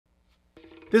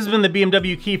This has been the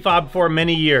BMW Keyfob for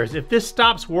many years. If this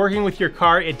stops working with your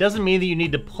car, it doesn't mean that you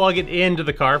need to plug it into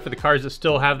the car for the cars that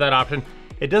still have that option.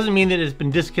 It doesn't mean that it's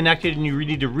been disconnected and you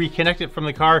need to reconnect it from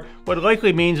the car. What it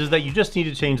likely means is that you just need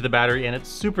to change the battery, and it's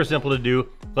super simple to do.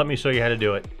 Let me show you how to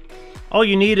do it. All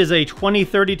you need is a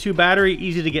 2032 battery,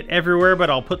 easy to get everywhere, but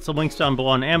I'll put some links down below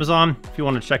on Amazon if you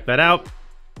want to check that out.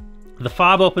 The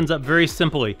fob opens up very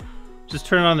simply. Just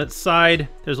turn it on its side.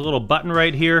 There's a little button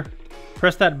right here.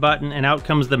 Press that button and out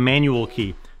comes the manual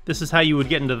key. This is how you would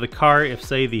get into the car if,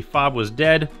 say, the fob was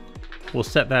dead. We'll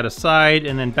set that aside,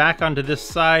 and then back onto this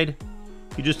side,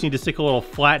 you just need to stick a little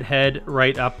flat head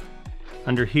right up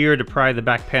under here to pry the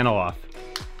back panel off.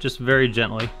 Just very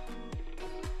gently.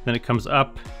 Then it comes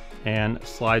up and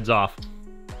slides off.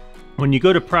 When you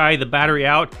go to pry the battery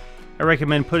out, I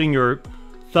recommend putting your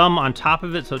thumb on top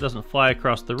of it so it doesn't fly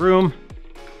across the room.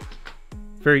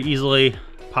 Very easily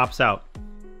pops out.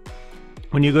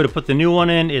 When you go to put the new one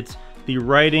in, it's the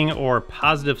writing or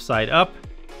positive side up.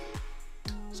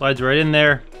 Slides right in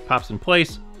there, pops in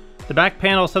place. The back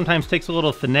panel sometimes takes a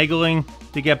little finagling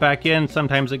to get back in.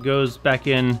 Sometimes it goes back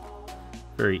in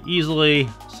very easily,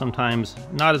 sometimes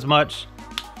not as much,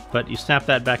 but you snap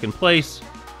that back in place,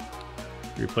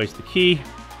 you replace the key,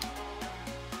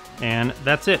 and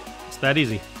that's it. It's that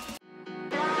easy.